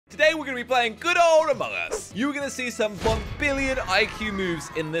Today we're going to be playing good old Among Us. You're going to see some 1 billion IQ moves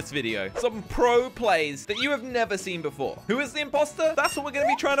in this video. Some pro plays that you have never seen before. Who is the imposter? That's what we're going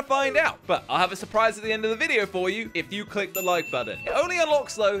to be trying to find out. But I'll have a surprise at the end of the video for you if you click the like button. It only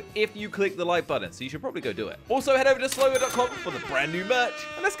unlocks though if you click the like button, so you should probably go do it. Also head over to slogo.com for the brand new merch,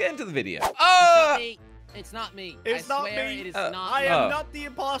 and let's get into the video. It's not me. It's not me. It is not I am not the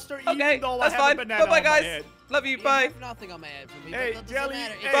imposter, even though I have a banana Bye-bye, on my guys. head. Love you. You Bye. have nothing on my head for me. Hey, but that doesn't Jelly,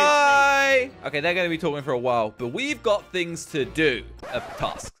 matter. hey. It's not me. Bye. Okay, they're going to be talking for a while, but we've got things to do. A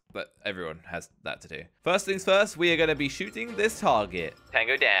task, but everyone has that to do. First things first, we are going to be shooting this target.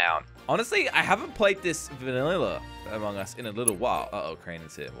 Tango down. Honestly, I haven't played this vanilla Among Us in a little while. Uh-oh, Crane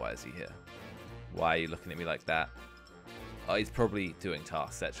is here. Why is he here? Why are you looking at me like that? Oh, he's probably doing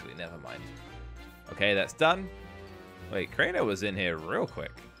tasks, actually. Never mind. Okay, that's done. Wait, Crane was in here real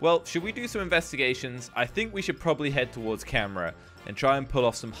quick. Well, should we do some investigations? I think we should probably head towards camera and try and pull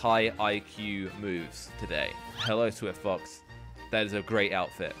off some high IQ moves today. Hello, Swift Fox. That is a great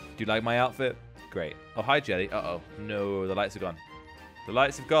outfit. Do you like my outfit? Great. Oh, hi, Jelly. Uh-oh. No, the lights are gone. The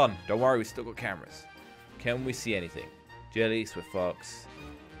lights have gone. Don't worry, we still got cameras. Can we see anything? Jelly, Swift Fox,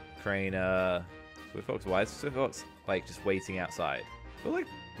 Crane, Swift Fox. Why is Swift Fox, like, just waiting outside? I feel like,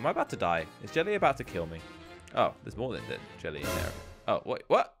 am I about to die? Is Jelly about to kill me? Oh, there's more than Jelly in there. Oh, wait,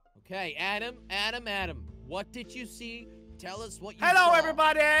 what? Okay, Adam. What did you see? Tell us what you saw. Hello,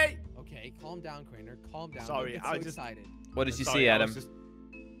 everybody. Okay, calm down, Craner. Calm down. Sorry, Don't I get so just- excited. What did you see, Adam?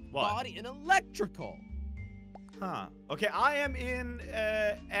 What? Body and electrical. Huh. Okay, I am in,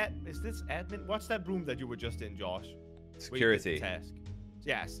 is this admin? What's that room that you were just in, Josh? Where you did the Security. task.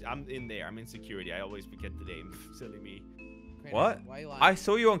 Yes, I'm in there. I'm in security. I always forget the name. Silly me. Craner, What? Why are you lying? I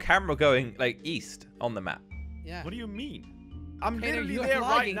saw you on camera going, like, east on the map. Yeah. What do you mean? I'm Craner, literally you're there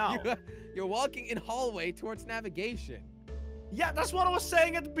right lying. now. You're walking in hallway towards navigation. Yeah, that's what I was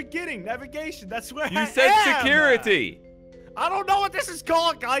saying at the beginning. Navigation. That's where You I said am. security. I don't know what this is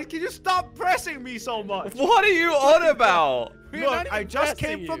called, guys. Can you stop pressing me so much? What are you on about? We're not Look, I even just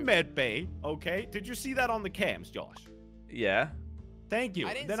pressing came from you. Med Bay, okay? Did you see that on the cams, Josh? Yeah. Thank you.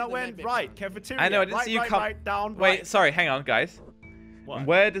 I didn't Then see I the went Med Bay right, part. cafeteria. I know, I didn't right, see you right, come- right, down, Wait, right. sorry, hang on, guys. What?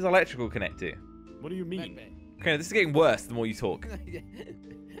 Where does electrical connect to? What do you mean? Medbay. Okay, this is getting worse the more you talk.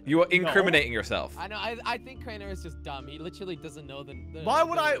 You are incriminating yourself. I know. I think Craner is just dumb. He literally doesn't know the Why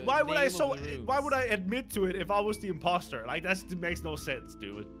would I name of the admit to it if I was the imposter? Like that makes no sense,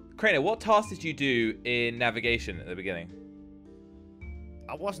 dude. Craner, what task did you do in navigation at the beginning?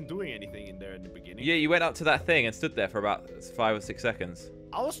 I wasn't doing anything in there in the beginning. Yeah, you went up to that thing and stood there for about 5 or 6 seconds.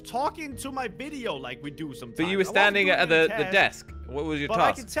 I was talking to my video like we do sometimes. But you were standing at the desk. What was your But I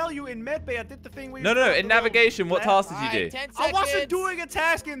task? can tell you in Medbay I did the thing where No, in navigation, what task did you do? 10 seconds. I wasn't doing a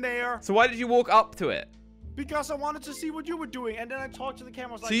task in there So why did you walk up to it? because I wanted to see what you were doing, and then I talked to the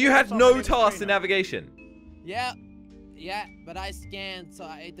camera. I was So like, you "Hey, had what's up? My no name is task in Trainer." navigation? Yeah, but I scanned, so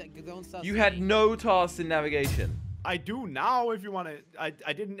I don't sus You had me. no tasks in navigation. I do now if you want to.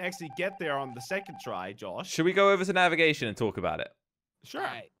 I didn't actually get there on the second try, Josh. Should we go over to navigation and talk about it? Sure.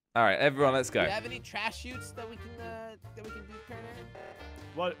 All right, everyone, let's Do go. you have any trash shoots that we can do,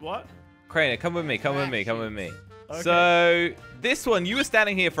 Craner? What? Craner, come with me, come with me, come with me. Okay. So, this one, you were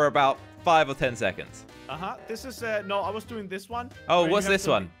standing here for about 5 or 10 seconds. This is no, I was doing this one. Oh, where you what's have this to-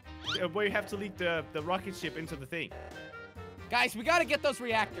 one? Where you have to lead the rocket ship into the thing. Guys, we gotta get those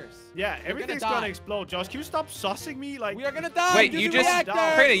reactors. Yeah, We're everything's gonna gonna die. explode. Josh, can you stop sussing me? Like, We are gonna die. Wait, Do you the just... reactors.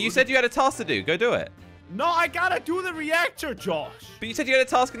 Craner, you said you had a task to do. Go do it. no, I gotta do the reactor, Josh. But you said you had a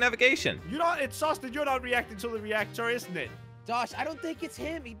task in navigation. You know, it's sus that you're not reacting to the reactor, isn't it? Josh, I don't think it's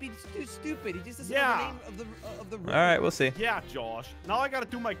him. He'd be too stupid. He just doesn't Yeah. know the name of the room. All right, we'll see. Yeah, Josh. Now I gotta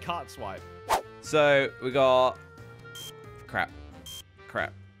do my card swipe. So, we got...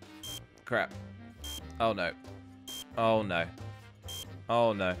 Crap. Oh, no. Oh, no.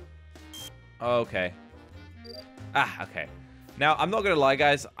 Oh, no. Okay. Okay. Now, I'm not going to lie,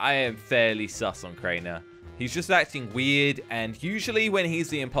 guys. I am fairly sus on Craner. He's just acting weird, and usually when he's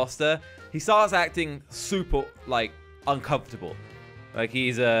the imposter, he starts acting super, like, uncomfortable. Like,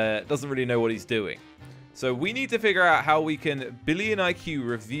 he's, doesn't really know what he's doing. So, we need to figure out how we can, billion IQ,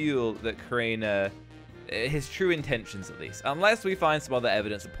 reveal that Craner, his true intentions at least. Unless we find some other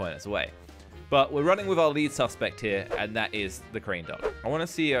evidence to point us away. But we're running with our lead suspect here, and that is the Crane Dog. I want to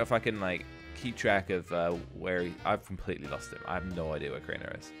see if I can, like, keep track of where he... I've completely lost him. I have no idea where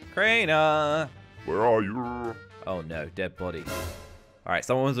Craner is. Craner! Where are you? Oh, no. Dead body. All right,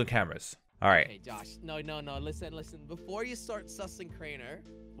 someone's on cameras. All right. Hey, Josh. No. Listen. Before you start sussing Craner,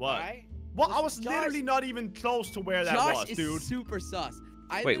 What? right? Well, I was Josh- literally not even close to where that Josh was, is dude. super sus.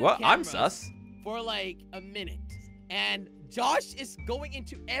 I Wait, did what? I'm cameras sus? For like a minute, and Josh is going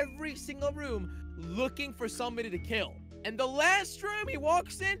into every single room looking for somebody to kill. And the last room he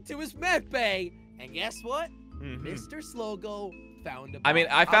walks into is med bay. And guess what? Mr. Slogo found a body.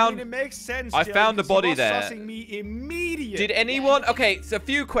 I mean, it makes sense. I found a body there. Sussing me immediately. Did anyone? Okay, it's a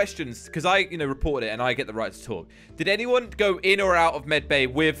few questions because I, reported it and I get the right to talk. Did anyone go in or out of med bay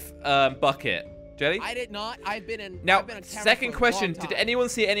with Bucket? Jelly? I did not. I've been in. Now, I've been on camera second for a question: long did time. anyone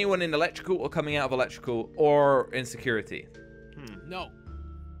see anyone in electrical or coming out of electrical or in security? No.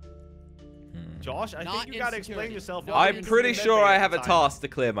 Josh, I think you gotta explain yourself. No, I'm pretty sure I have a task to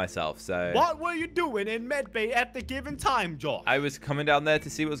clear myself. So. What were you doing in medbay at the given time, Josh? I was coming down there to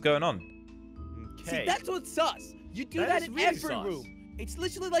see what was going on. Okay. See, that's what's sus. You do That that is in really every sus. room. It's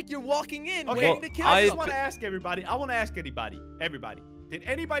literally like you're walking in, Okay, waiting to kill I just someone. want to ask everybody. I want to ask everybody. Did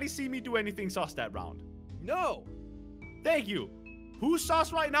anybody see me do anything sus that round? No. Thank you. Who's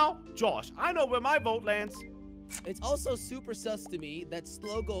sus right now? Josh. I know where my vote lands. It's also super sus to me that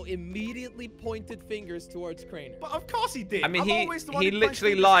Slogo immediately pointed fingers towards Craner. But of course he did. I mean, I'm always the one he who points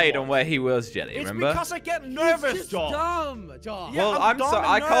literally fingers lied towards. on where he was, Jelly. It's Remember? because I get nervous, He's just Josh. dumb, Josh. Yeah, Well, I'm dumb sorry.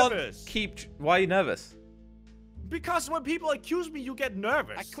 and I can't nervous. keep. Why are you nervous? Because when people accuse me, you get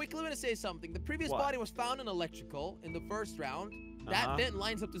nervous. I quickly want to say something. The previous What? body was found in electrical in the first round. That then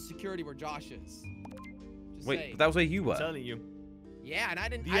lines up to security where Josh is. Just Wait, saying. that was where you I'm were. telling you. Yeah, and I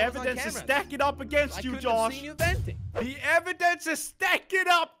didn't. The I was on evidence is camera. stacking up against I you, couldn't have Josh. seen you venting. The evidence is stacking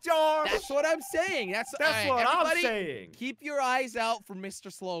up, Josh. That's what I'm saying. That's That's all what right, I'm everybody, saying. Keep your eyes out for Mr.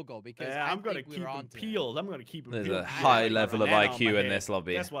 Slogo because Yeah, I I'm gonna think keep we're him on to it. peeled. I'm gonna keep him There's peeled. a high level of Banana on IQ my in head. this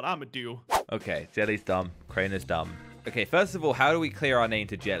lobby. That's what I'm gonna do. Okay, Jelly's dumb. Craner's dumb. Okay, first of all, how do we clear our name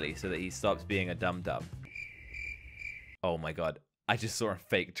to Jelly so that he stops being a dum-dum? Oh my god. I just saw a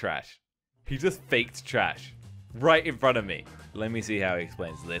fake trash. He just faked trash. Right in front of me. Let me see how he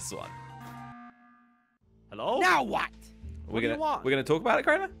explains this one. Hello? Now what? What do you want? We're gonna talk about it,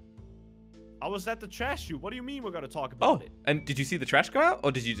 Craner? I was at the trash chute. What do you mean we're gonna talk Oh, about it? and did you see the trash go out,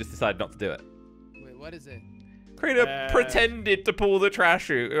 or did you just decide not to do it? Wait, what is it? Craner pretended to pull the trash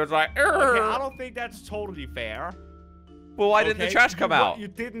out. It was like, Okay, I "Urgh." don't think that's totally fair. Well, why didn't the Okay? trash come out? You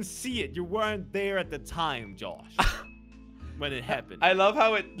didn't see it. You weren't there at the time, Josh. When it happened. I love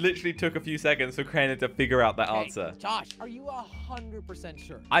how it literally took a few seconds for Craner to figure out that Okay, answer. Josh, are you 100%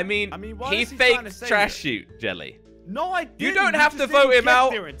 sure? I mean, what he is he trying to faked say trash here? shoot, Jelly. No, I didn't. You don't have to just vote didn't him get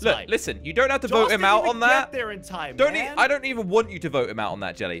out. there in Look, time. listen, you don't have to Josh vote him didn't out even on that. Get there in time, Don't man. I don't even want you to vote him out on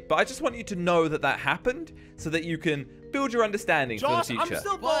that, Jelly. But I just want you to know that that happened so that you can build your understanding Josh, for the future. I'm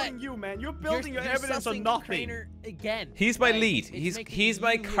still But voting you, man. You're building your you're evidence on sussing nothing. Craner again. He's my Like, lead. it's making He's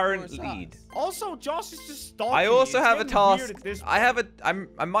my you look current more lead. sus. Also, Josh is just stalking I me. also It's have a getting weird task. at this I have point.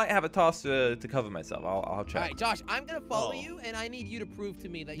 I might have a task to cover myself. I'll check. All right, Josh, I'm gonna follow Oh. you, and I need you to prove to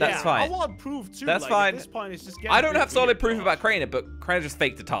me that That's you're Yeah, fine. I want proof too. That's like, fine. At this point, it's just getting I don't a bit have solid weird, proof Josh. about Craner, but Craner just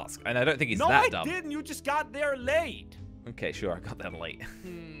faked a task, and I don't think he's No, that I dumb. didn't. You just got there late. Okay, sure, I got there late.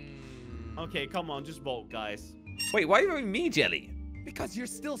 Okay, come on, just vote, guys. Wait, why are you voting me, Jelly? because you're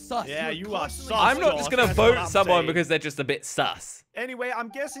still sus. Yeah, You're you are constantly sus, I'm not Josh, just gonna that's what vote I'm someone saying. because they're just a bit sus. Anyway, I'm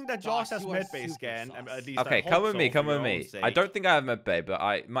guessing that Josh Josh, has you are medbay super scan. sus. At least I Okay, hope come with so me, for come your with own me. sake. I don't think I have medbay, but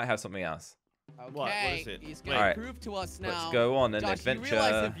I might have something else. Okay, What is it? he's Wait. gonna Alright. prove to us now. Let's go on an Josh, adventure. You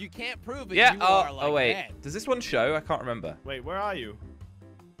realize if you can't prove it, Yeah, you are like oh wait. dead. Does this one show? I can't remember. Wait, where are you?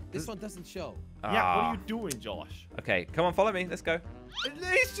 This one doesn't show. Yeah, what Ah. are you doing, Josh? Okay, come on, follow me. Let's go.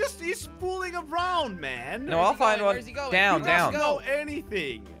 He's fooling around, man. No, Where's I'll he find going? one. Where's he going? Down, He down. doesn't know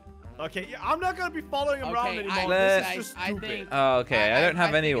anything. Okay, yeah, I'm not gonna be following him around Okay, anymore. Let's- This is just I stupid. think- Oh, okay, I don't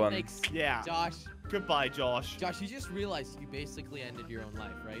have think it anyone. makes- Yeah. Josh, Goodbye, Josh. you just realized you basically ended your own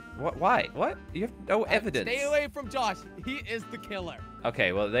life, right? What? Why? What? You have no evidence. Stay away from Josh. He is the killer.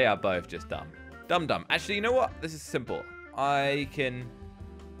 Okay, well, they are both just dumb. Dumb. Actually, you know what? This is simple. I can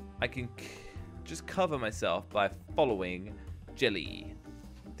just cover myself by following Jelly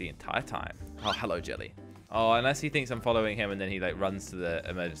the entire time. Oh, hello, Jelly. Oh, unless he thinks I'm following him and then he like runs to the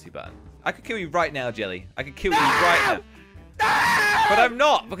emergency button. I could kill you right now, Jelly. I could kill you right now. But I'm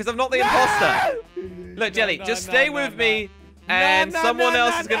not, because I'm not the imposter. Look, Jelly, just stay with me and someone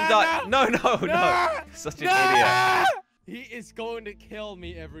else is gonna die. No. Such an idiot. He is going to kill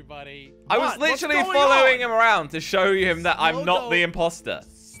me, everybody. I was What? What's literally going following on? him around to show him that I'm not the Slogo- imposter.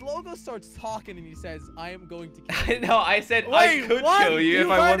 Slogo starts talking and he says, I am going to kill you. No, I said I could what? kill you if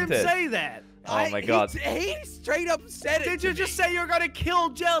I heard wanted. him say that. Oh my god. He straight up said it. Did to you me. just say you're gonna kill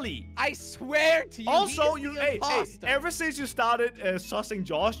Jelly? I swear to you. Also, he is you the hey, imposter. ever since you started sussing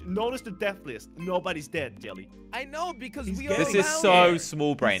Josh, notice the death list. Nobody's dead, Jelly. I know because He's we getting- all This is found so it.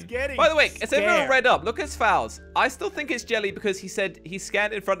 small brain. getting By the way, it's everyone scared. read up. Look at his files. I still think it's Jelly because he said he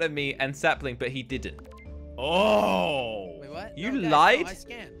scanned in front of me and Sapling, but he didn't. Oh. Wait, what? You No, guys, lied? No,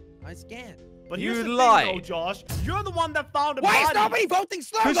 I scanned. But You here's the lied. thing, though, Josh. You're the one that found a Why is body. nobody voting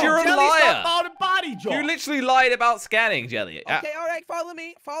Slogo? 'Cause you're a Jelly's liar. not found a body, Josh. You literally lied about scanning, Jelly. Okay, all right, follow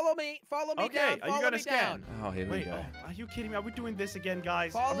me Okay, down, are you follow gonna me scan? down. Oh, here we Wait, go. are you kidding me? Are we doing this again,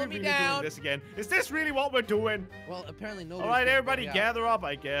 guys? Follow are we me really down. doing this again? Is this really what we're doing? Well, apparently no. All right, everybody, gather up,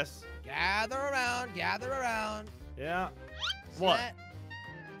 I guess. Gather around, gather around. Yeah. See What? that?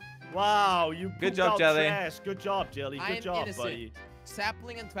 Wow, you Good pooped job, out Jelly. trash. Good job, Jelly. I Good am job, innocent. buddy.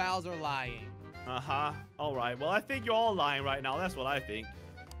 Sapling and Pals are lying. Uh-huh. All right. Well, I think you're all lying right now. That's what I think.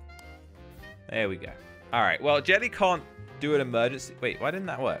 There we go. All right. Well, Jelly can't do an emergency. Wait, why didn't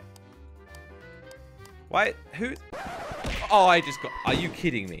that work? Why? Who? Oh, I just got. Are you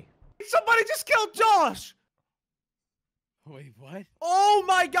kidding me? Somebody just killed Josh! Wait, what? Oh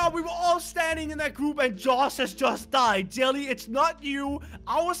my god, we were all standing in that group and Josh has just died. Jelly, it's not you.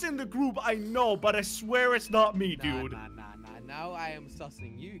 I was in the group, I know, but I swear it's not me, dude. Nah. Now I am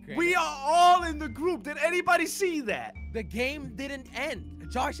sussing you, Craig. We are all in the group. Did anybody see that? The game didn't end.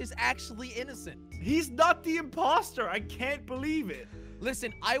 Josh is actually innocent. He's not the imposter. I can't believe it.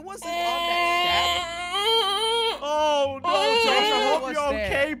 Listen, I wasn't on that Oh no, Josh, I hope was you're there.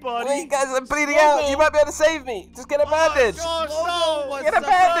 okay, buddy. Wait, guys, I'm bleeding Slogo. out. You might be able to save me. Just get a bandage. Josh, Slogo no. was Get a the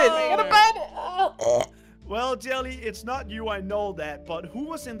bandage. traitor. Get a bandage. Well, Jelly, it's not you, I know that, but who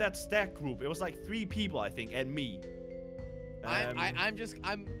was in that stack group? It was like 3 people, I think, and me.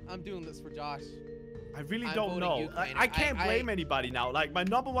 I'm doing this for Josh. I really I'm don't voting know. you, Kleiner. I can't blame anybody now. Like, my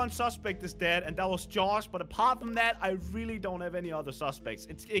 #1 suspect is dead, and that was Josh. But apart from that, I really don't have any other suspects.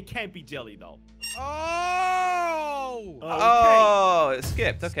 It can't be Jelly, though. Oh! Oh, it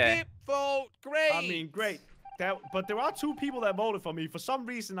skipped. Okay. Skip vote. Great. I mean, great. But there are 2 people that voted for me. For some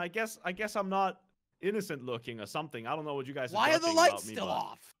reason, I guess I'm not innocent looking or something. I don't know what you guys Why are the judging lights about me, still but-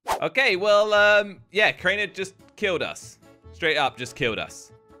 off? Okay. Well, yeah, Crainer just killed us. Straight up, just killed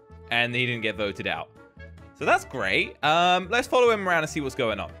us, and he didn't get voted out. So that's great. Let's follow him around and see what's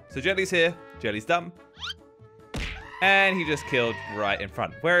going on. So Jelly's here. Jelly's dumb. And he just killed right in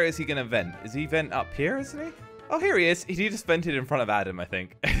front. Where is he going to vent? Is he vent up here, isn't he? Oh, here he is. He just vented in front of Adam, I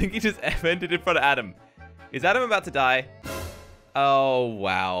think. I think he just vented in front of Adam. Is Adam about to die? Oh,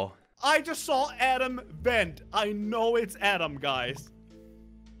 wow. I just saw Adam vent. I know it's Adam, guys.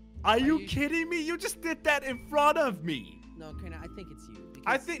 Are you kidding me? You just did that in front of me. No, Kana, I think it's you.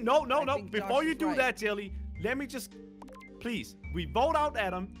 I think no. think Before Josh you is do right. that, Jelly, let me just, please. We vote out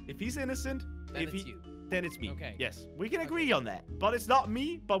Adam. If he's innocent, Then if it's he, you. then it's me. Okay. Yes, we can agree on that. But it's not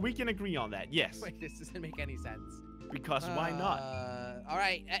me. But we can agree on that. Yes. Wait, this doesn't make any sense. Because why not? All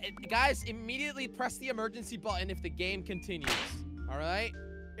right, guys, immediately press the emergency button if the game continues. All right.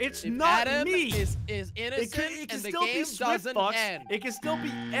 It's If not Adam me. is It innocent can and the still game be doesn't Swiftbox. end. It can still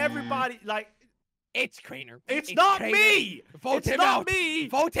be everybody. Like, It's Crainer. it's not Crainer. me. Vote it's him not out. me.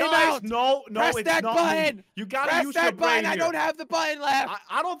 Vote him Guys, out. No, Press it's that not button. me. You gotta Press use your that brain button. I here. don't have the button left.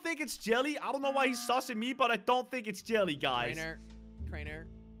 I don't think it's Jelly. I don't know why he's sussing me, but I don't think it's Jelly, guys. Crainer.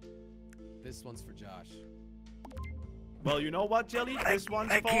 This one's for Josh. Well, you know what, Jelly? This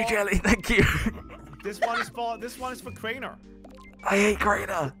one's for. Thank you, Jelly. Thank you. This one is for. This one is for Crainer. I hate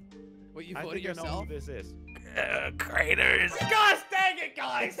Crainer. What, you I voted think I know yourself? who this is. Crainer is... Gosh dang it,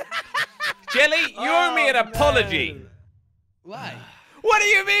 guys! Jelly, you owe me an Oh, apology. man. Why? What do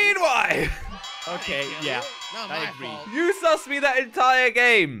you mean, why? Okay, yeah. Not I my agree. fault. You sussed me that entire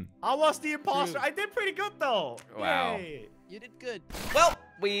game. I was the imposter. True. I did pretty good, though. Wow. Yay. You did good. Well,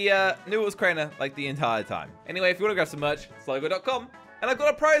 we knew it was Crainer like the entire time. Anyway, if you want to grab some merch, slogo.com. And I've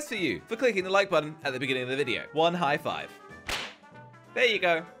got a prize for you for clicking the like button at the beginning of the video. 1 high five. There you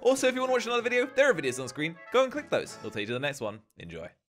go. Also, if you want to watch another video, there are videos on screen. Go and click those. It'll take you to the next one. Enjoy.